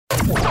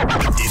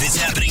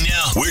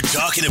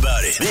talking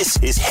about it. This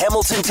is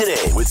Hamilton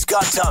Today with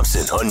Scott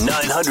Thompson on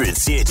 900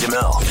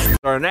 CHML.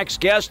 Our next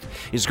guest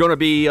is going to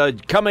be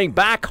coming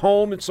back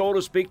home, so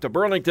to speak, to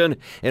Burlington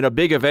in a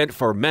big event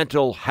for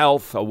mental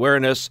health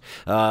awareness,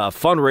 a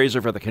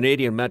fundraiser for the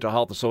Canadian Mental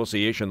Health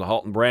Association, the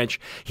Halton branch.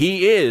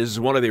 He is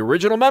one of the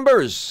original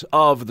members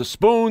of the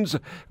Spoons.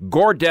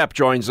 Gord Depp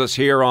joins us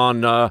here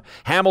on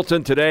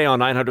Hamilton Today on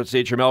 900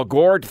 CHML.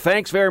 Gord,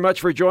 thanks very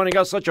much for joining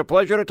us. Such a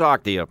pleasure to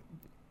talk to you.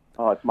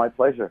 Oh, it's my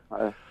pleasure.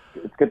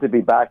 It's good to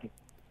be back.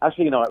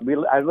 Actually,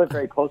 I live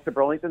very close to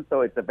Burlington,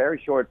 so it's a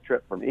very short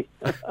trip for me.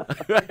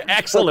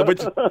 Excellent,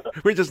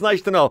 which is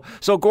nice to know.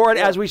 So, Gord,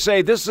 as we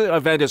say, this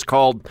event is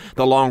called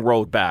The Long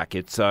Road Back.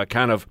 It's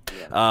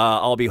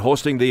I'll be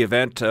hosting the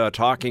event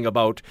talking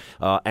about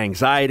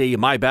anxiety,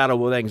 my battle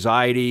with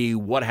anxiety,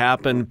 what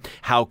happened,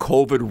 how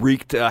COVID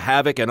wreaked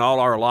havoc in all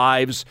our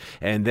lives,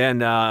 and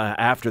then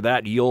after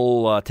that,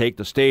 you'll take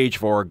the stage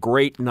for a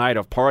great night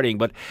of partying.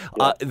 But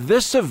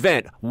this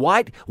event,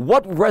 what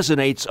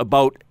resonates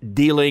about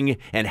dealing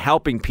and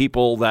helping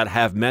people that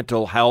have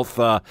mental health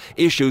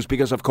issues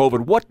because of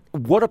COVID?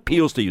 What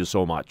appeals to you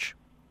so much?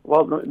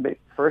 Well,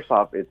 first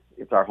off,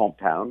 it's our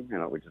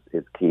hometown, which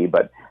is key.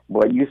 But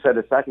what you said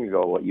a second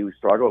ago, what you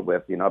struggled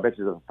with, I bet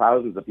you there's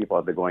thousands of people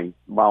out there going,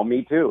 well,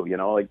 me too.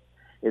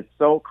 It's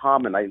so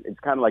common. It's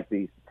kind of like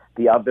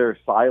the other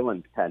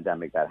silent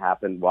pandemic that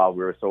happened while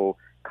we were so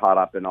caught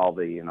up in all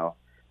the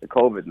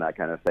COVID and that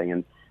kind of thing.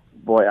 And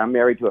boy, I'm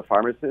married to a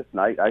pharmacist,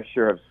 and I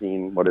sure have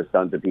seen what it's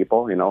done to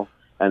people,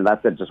 And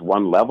that's at just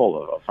one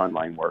level of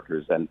frontline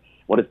workers, and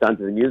what it's done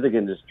to the music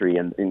industry,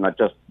 and not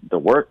just the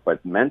work,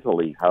 but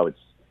mentally, how it's,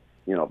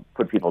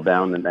 put people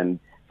down. And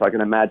so I can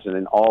imagine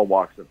in all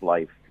walks of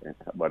life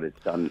what it's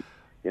done,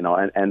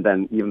 and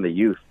then even the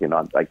youth,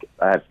 like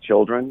I have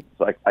children,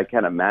 so I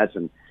can't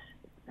imagine,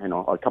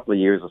 a couple of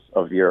years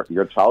of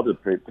your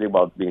childhood pretty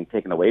well being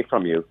taken away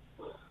from you.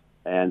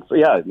 And so,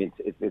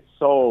 it's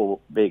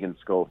so big in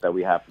scope that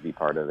we have to be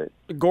part of it.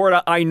 Gord,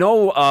 I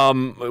know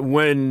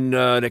when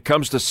it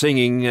comes to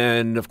singing,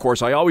 and of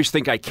course, I always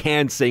think I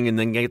can sing and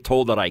then get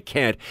told that I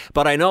can't,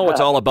 but I know it's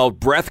all about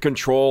breath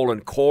control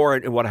and core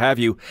and what have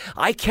you.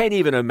 I can't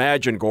even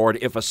imagine, Gord,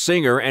 if a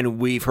singer, and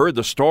we've heard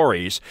the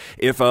stories,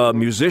 if a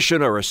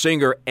musician or a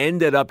singer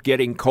ended up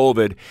getting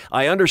COVID.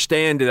 I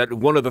understand that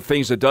one of the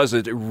things it does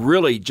is it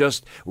really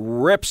just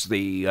rips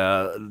the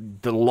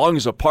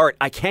lungs apart.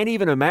 I can't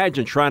even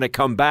imagine trying to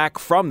come back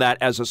from that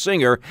as a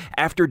singer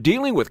after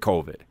dealing with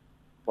COVID.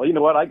 Well, you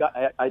know what?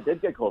 I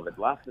did get COVID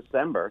last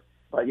December,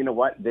 but you know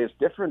what? There's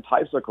different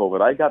types of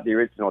COVID. I got the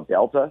original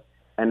Delta,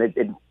 and it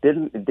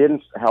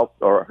didn't help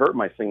or hurt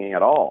my singing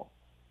at all.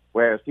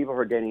 Whereas people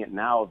who are getting it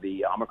now,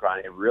 the Omicron,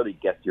 it really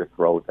gets your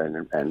throat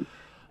and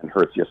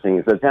hurts your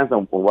singing. So it depends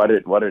on what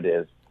it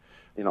is,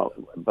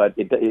 But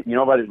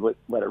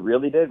what it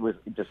really did was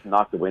it just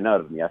knocked the wind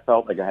out of me. I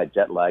felt like I had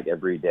jet lag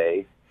every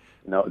day.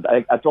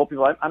 I told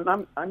people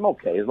I'm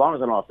okay as long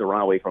as I don't have to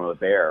run away from a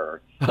bear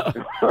or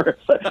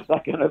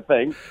that kind of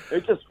thing. I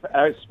just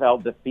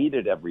felt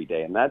defeated every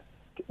day, and that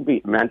can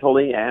be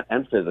mentally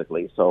and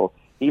physically. So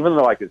even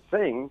though I could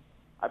sing,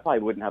 I probably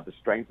wouldn't have the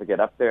strength to get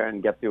up there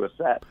and get through a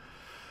set.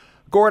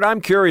 Gord,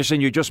 I'm curious,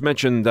 and you just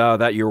mentioned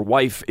that your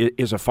wife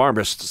is a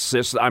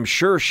pharmacist. I'm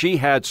sure she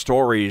had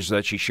stories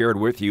that she shared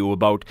with you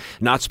about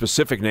not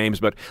specific names,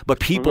 but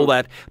people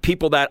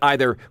that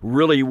either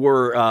really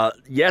were,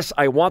 yes,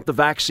 I want the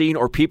vaccine,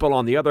 or people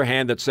on the other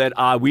hand that said,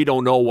 we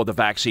don't know what the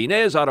vaccine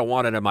is, I don't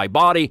want it in my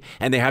body,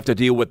 and they have to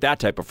deal with that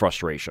type of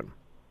frustration.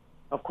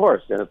 Of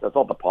course, and that's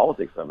all the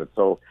politics of it.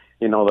 So,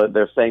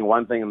 they're saying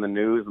one thing in the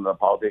news and the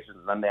politicians,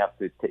 and then they have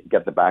to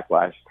get the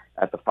backlash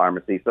at the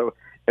pharmacy. So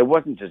it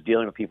wasn't just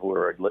dealing with people who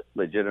were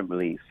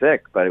legitimately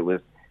sick, but it was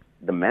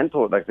the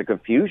mental, like the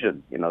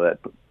confusion, that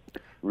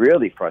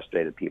really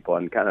frustrated people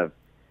and kind of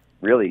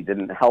really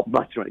didn't help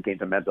much when it came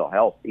to mental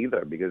health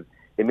either, because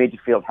it made you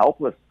feel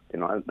helpless,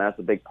 and that's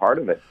a big part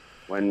of it,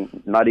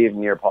 when not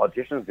even your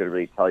politicians could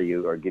really tell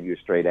you or give you a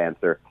straight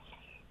answer.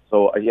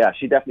 So,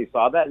 she definitely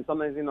saw that. And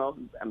sometimes,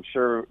 I'm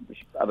sure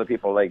other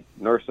people like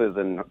nurses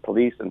and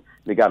police, and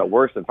they got it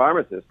worse than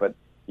pharmacists, but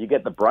you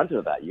get the brunt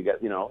of that. You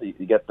get,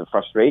 you get the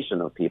frustration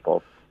of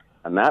people.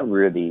 And that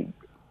really,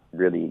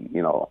 really,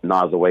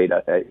 gnaws away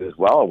as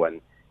well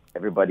when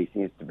everybody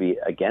seems to be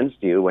against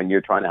you when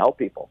you're trying to help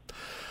people.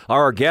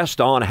 Our guest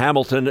on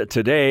Hamilton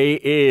Today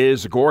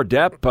is Gord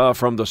Depp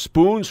from the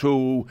Spoons,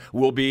 who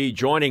will be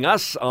joining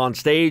us on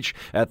stage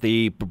at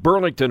the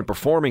Burlington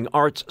Performing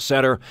Arts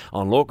Centre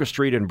on Locust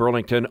Street in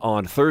Burlington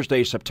on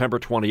Thursday, September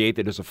 28th.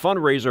 It is a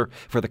fundraiser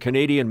for the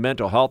Canadian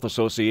Mental Health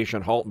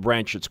Association Halton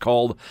branch. It's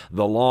called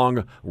The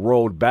Long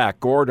Road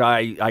Back. Gord,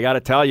 I got to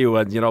tell you,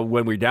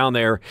 when we're down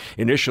there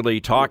initially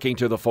talking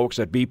to the folks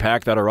at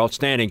BPAC that are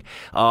outstanding,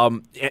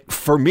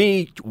 for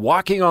me,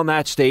 walking on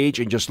that stage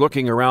and just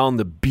looking around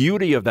the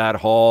beauty of that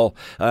hall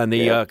and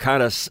the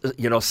kind of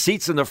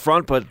seats in the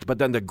front, but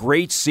then the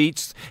great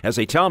seats, as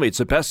they tell me, it's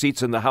the best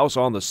seats in the house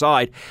on the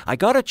side. I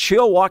got a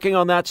chill walking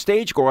on that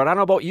stage, Gord. I don't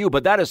know about you,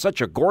 but that is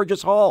such a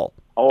gorgeous hall.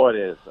 Oh, it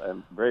is.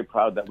 I'm very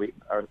proud that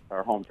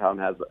our hometown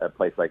has a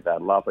place like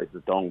that. A lot of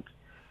places don't.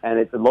 and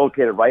it's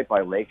located right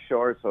by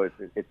Lakeshore, so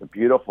it's a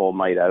beautiful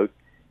night out.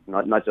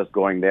 Not just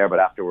going there, but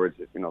afterwards,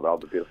 all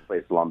the beautiful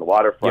places along the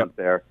waterfront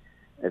there.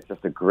 It's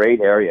just a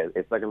great area.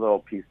 It's like a little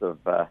piece of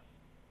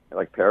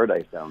like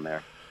paradise down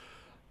there.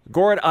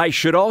 Gord, I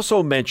should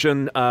also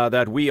mention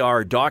that we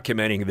are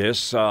documenting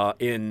this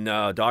in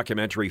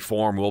documentary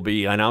form. We'll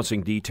be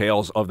announcing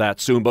details of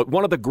that soon. But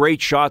one of the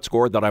great shots,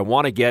 Gord, that I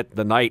want to get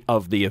the night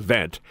of the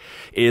event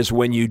is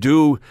when you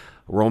do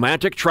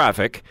romantic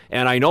traffic,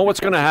 and I know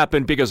what's going to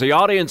happen because the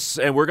audience,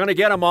 and we're going to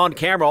get them on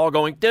camera all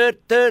going,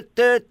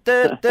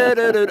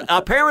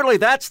 apparently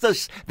that's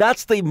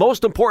the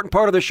most important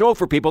part of the show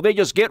for people. They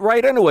just get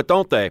right into it,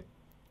 don't they?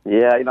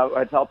 Yeah,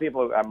 I tell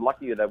people I'm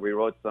lucky that we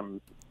wrote some,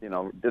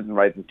 didn't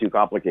write them too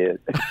complicated.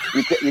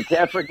 you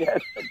can't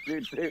forget,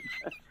 dude. We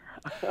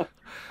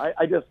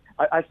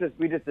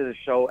just did a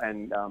show,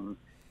 and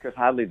Chris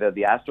Hadley,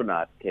 the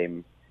astronaut,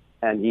 came,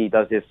 and he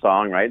does his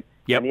song, right?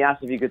 Yep. And he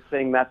asked if he could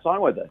sing that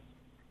song with us.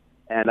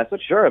 And I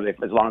said, sure, as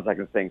long as I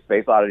can sing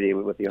Space Oddity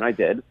with you, and I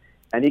did.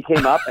 And he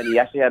came up, and he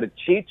actually had a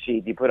cheat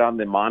sheet he put on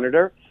the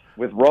monitor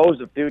with rows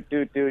of doot,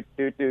 doot, doot,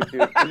 doot, doot,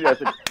 doot. I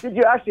said, did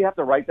you actually have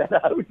to write that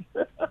out?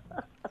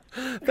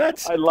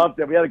 I loved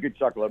it. We had a good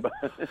chuckle about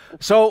it.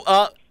 So,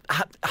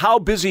 how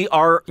busy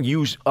are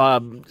you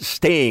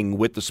staying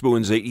with the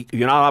Spoons?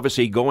 You're not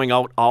obviously going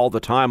out all the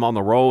time on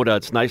the road.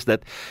 It's nice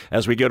that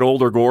as we get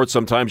older, Gord,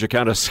 sometimes you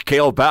kind of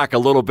scale back a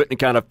little bit and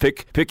kind of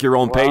pick your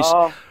own pace.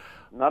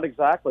 Not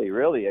exactly,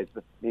 really.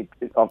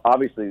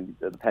 Obviously,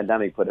 the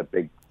pandemic put a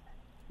big,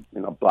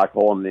 black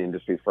hole in the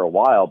industry for a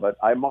while. But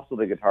I'm also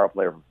the guitar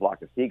player for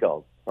Flock of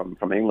Seagulls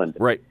from England.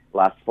 Right.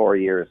 Last 4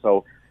 years.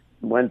 So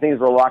when things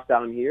were locked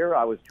down here,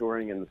 I was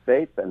touring in the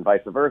States and vice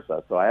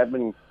versa. So I have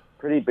been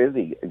pretty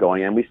busy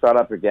going. And we start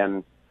up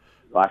again,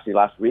 actually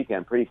last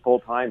weekend, pretty full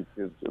time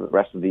through the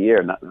rest of the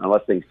year,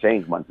 unless things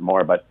change once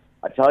more. But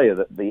I tell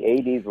you, the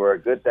 80s were a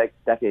good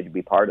decade to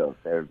be part of.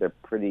 They're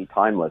pretty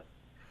timeless.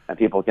 And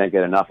people can't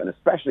get enough, and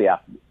especially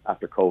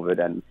after COVID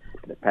and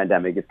the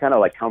pandemic, it's kind of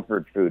like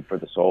comfort food for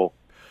the soul.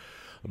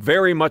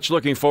 Very much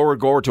looking forward,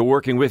 Gord, to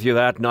working with you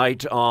that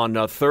night on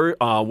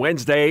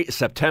Wednesday,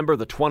 September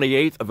the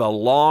 28th, the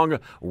Long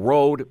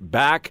Road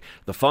Back,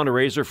 the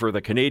fundraiser for the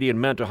Canadian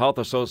Mental Health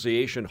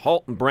Association,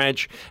 Halton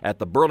Branch at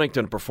the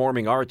Burlington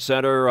Performing Arts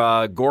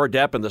Centre. Gord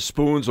Depp and the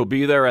Spoons will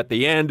be there at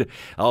the end.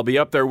 I'll be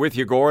up there with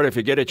you, Gord. If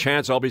you get a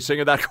chance, I'll be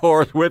singing that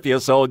chorus with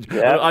you. So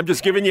I'm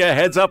just giving you a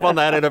heads up on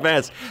that in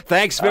advance.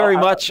 Thanks very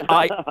much.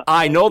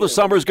 I know the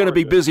summer's going to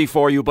be busy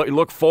for you, but you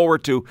look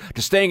forward to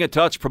staying in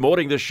touch,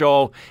 promoting the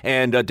show,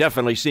 and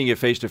definitely seeing you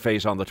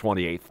face-to-face on the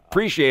 28th.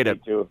 Appreciate it.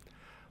 Me too.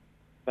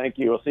 Thank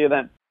you. We'll see you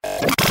then.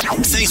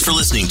 Thanks for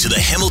listening to the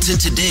Hamilton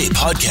Today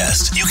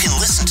podcast. You can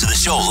listen to the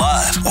show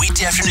live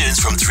weekday afternoons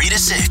from 3 to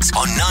 6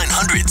 on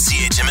 900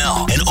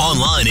 CHML and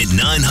online at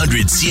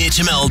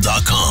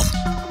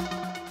 900CHML.com.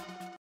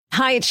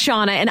 Hi, it's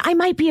Shauna, and I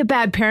might be a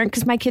bad parent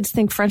because my kids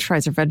think French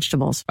fries are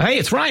vegetables. Hey,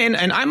 it's Ryan,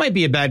 and I might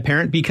be a bad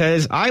parent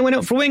because I went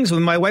out for wings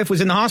when my wife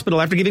was in the hospital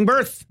after giving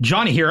birth.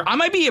 Johnny here. I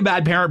might be a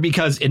bad parent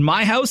because in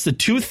my house, the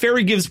tooth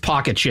fairy gives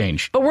pocket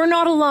change. But we're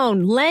not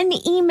alone. Len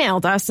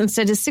emailed us and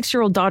said his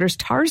 6-year-old daughter's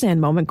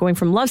Tarzan moment going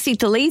from love seat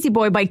to lazy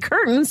boy by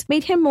curtains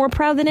made him more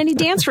proud than any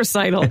dance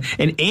recital.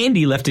 And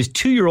Andy left his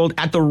 2-year-old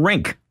at the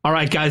rink. All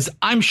right, guys,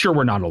 I'm sure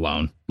we're not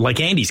alone. Like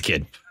Andy's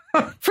kid.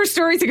 For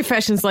stories and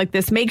confessions like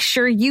this, make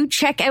sure you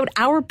check out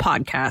our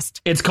podcast.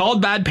 It's called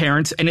Bad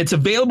Parents, and it's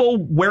available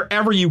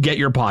wherever you get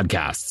your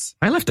podcasts.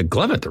 I left a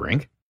glove at the rink.